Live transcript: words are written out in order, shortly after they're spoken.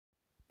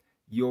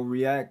your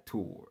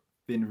ReActor,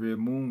 Fenrir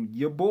Moon,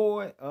 your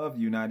boy of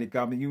United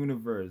Comic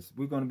Universe.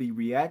 We're going to be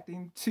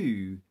reacting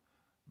to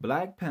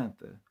Black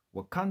Panther,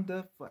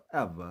 Wakanda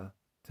Forever,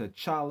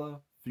 T'Challa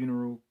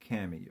funeral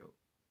cameo.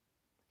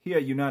 Here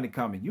at United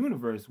Comic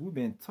Universe, we've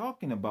been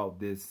talking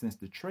about this since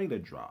the trailer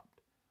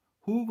dropped.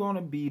 Who going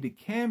to be the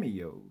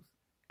cameos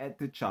at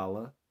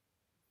T'Challa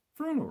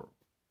funeral?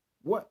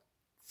 What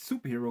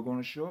superhero going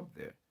to show up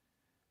there?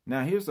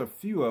 Now, here's a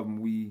few of them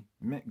we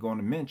going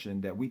to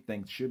mention that we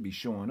think should be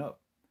showing up.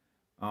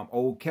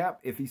 Old Cap,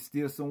 if he's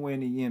still somewhere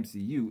in the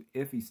MCU,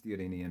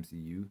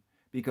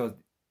 because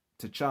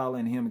T'Challa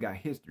and him got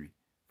history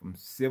from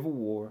Civil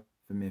War,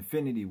 from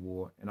Infinity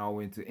War, and all the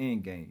way into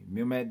Endgame.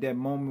 Remember at that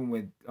moment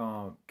when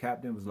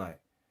Captain was like,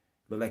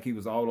 looked like he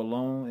was all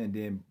alone, and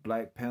then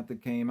Black Panther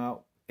came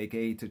out,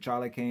 aka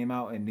T'Challa came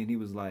out, and then he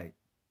was like,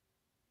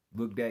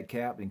 looked at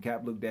Cap, and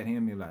Cap looked at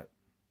him, and like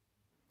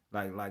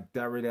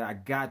that right there, I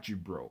got you,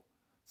 bro.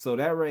 So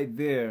that right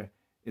there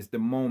is the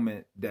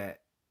moment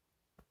that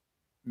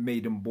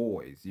made them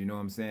boys, you know what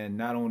I'm saying?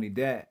 Not only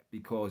that,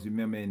 because you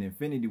remember in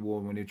Infinity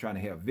War when they're trying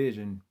to have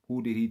Vision,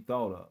 who did he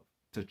thought of?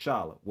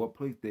 T'Challa. What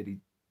place did he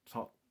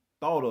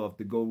thought of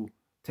to go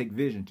take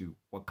Vision to?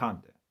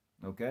 Wakanda.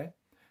 Okay?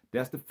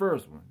 That's the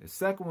first one. The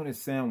second one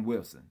is Sam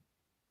Wilson,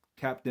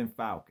 Captain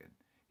Falcon.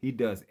 He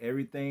does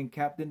everything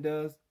Captain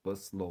does, but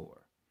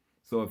slower.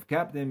 So if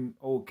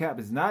old Cap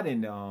is not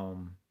in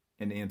the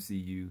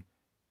MCU,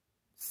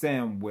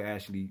 Sam would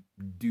actually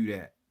do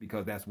that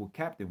because that's what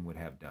Captain would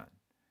have done.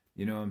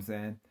 You know what I'm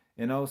saying?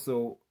 And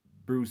also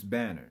Bruce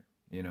Banner,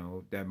 you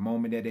know, that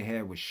moment that they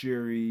had with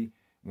Shuri,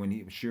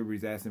 when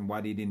Shuri's asking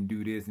why they didn't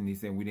do this, and he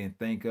said we didn't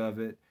think of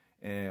it.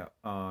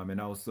 And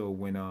also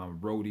when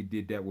Rhodey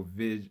did that with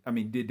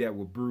did that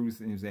with Bruce,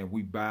 and he was saying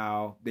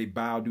they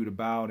do the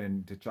bow,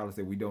 and T'Challa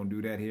said we don't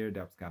do that here.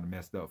 That was kind of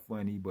messed up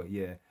funny, but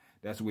yeah,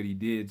 that's what he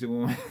did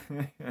to him.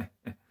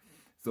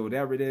 So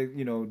that,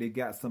 you know, they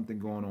got something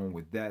going on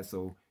with that,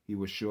 so he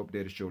would show up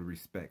there to show the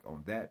respect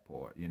on that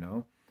part, you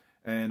know.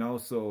 And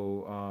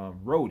also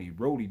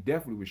Rhodey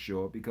definitely would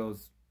show up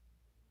because,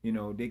 you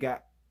know, they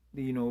got,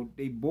 you know,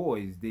 they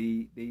boys,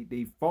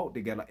 they fought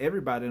together.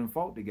 Everybody done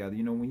fought together.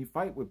 You know, when you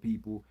fight with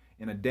people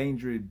in a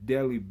dangerous,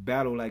 deadly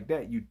battle like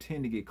that, you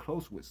tend to get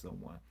close with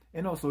someone.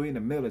 And also in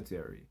the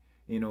military,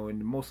 you know,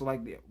 and most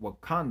likely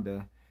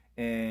Wakanda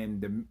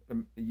and the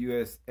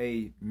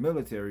USA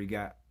military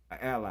got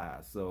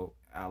allies, so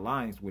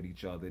alliance with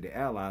each other, the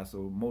allies.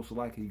 So most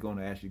likely going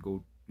to actually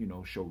go, you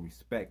know, show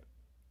respect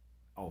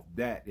of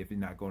that, if you're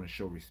not going to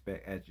show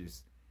respect as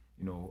just,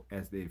 you know,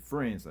 as their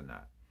friends or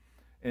not.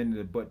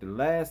 And but the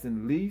last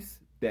and least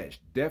that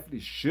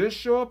definitely should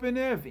show up in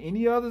there, if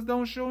any others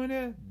don't show in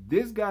there,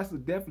 this guy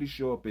should definitely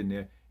show up in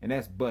there, and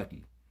that's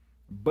Bucky.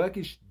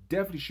 Bucky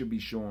definitely should be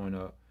showing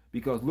up,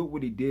 because look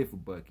what he did for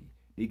Bucky.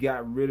 They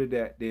got rid of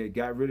that. They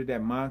got rid of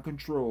that mind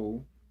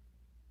control.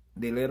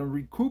 They let him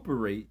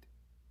recuperate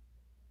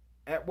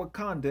at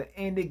Wakanda,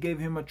 and they gave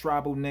him a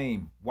tribal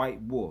name,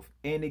 White Wolf,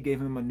 and they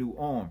gave him a new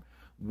arm.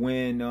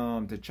 When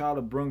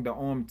T'Challa brought the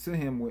arm to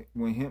him, White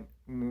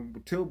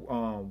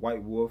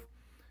Wolf,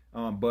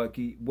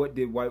 Bucky, what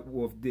did White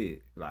Wolf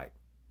did? Like,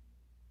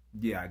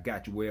 yeah, I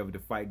got you. Wherever the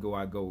fight go,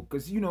 I go.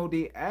 Because, you know,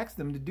 they asked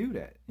him to do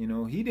that. You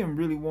know, he didn't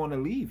really want to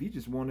leave. He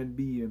just wanted to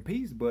be in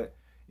peace. But,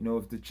 you know,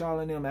 if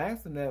T'Challa and them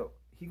asked him that,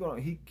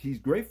 he's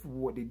grateful for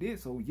what they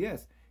did. So,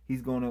 yes,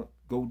 he's going to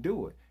go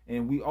do it.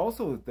 And we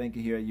also think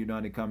here at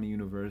United Comic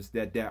Universe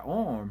that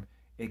arm,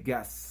 it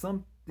got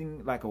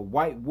something like a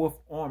White Wolf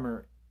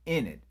armor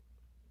in it.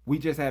 We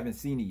just haven't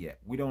seen it yet.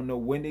 We don't know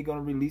when they're going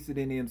to release it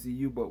in the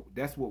MCU, but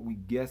that's what we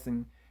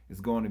guessing is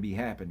going to be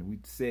happening. We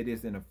said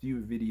this in a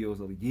few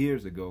videos of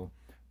years ago,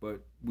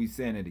 but we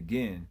saying it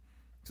again.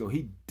 So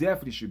he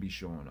definitely should be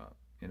showing up,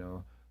 you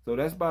know. So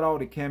that's about all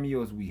the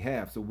cameos we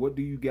have. So what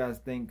do you guys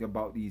think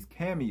about these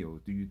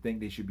cameos? Do you think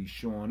they should be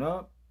showing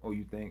up, or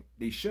you think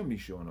they shouldn't be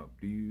showing up?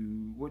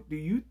 What do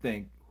you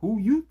think? Who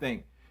you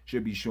think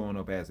should be showing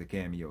up as a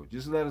cameo?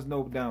 Just let us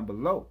know down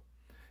below.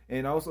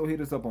 And also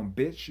hit us up on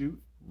BitChute,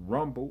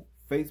 Rumble,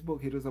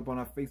 Facebook. Hit us up on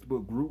our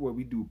Facebook group where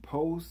we do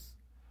posts,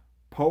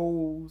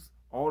 polls,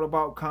 all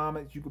about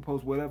comments. You can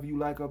post whatever you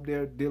like up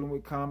there dealing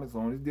with comments.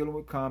 On it's dealing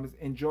with comments.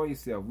 Enjoy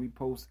yourself. We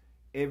post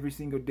every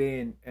single day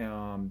in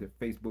the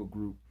Facebook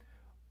group.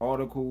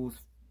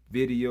 Articles,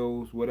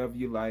 videos, whatever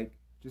you like.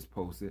 Just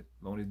post it.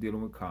 As long as it's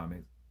dealing with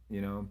comments,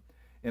 you know.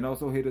 And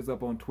also hit us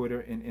up on Twitter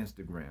and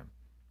Instagram.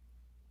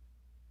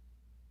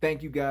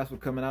 Thank you guys for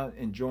coming out and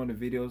enjoying the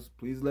videos.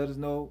 Please let us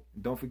know.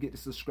 Don't forget to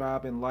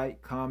subscribe and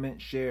like,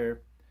 comment,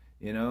 share,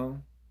 you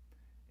know.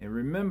 And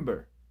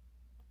remember,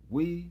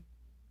 we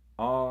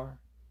are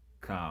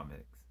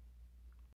comics.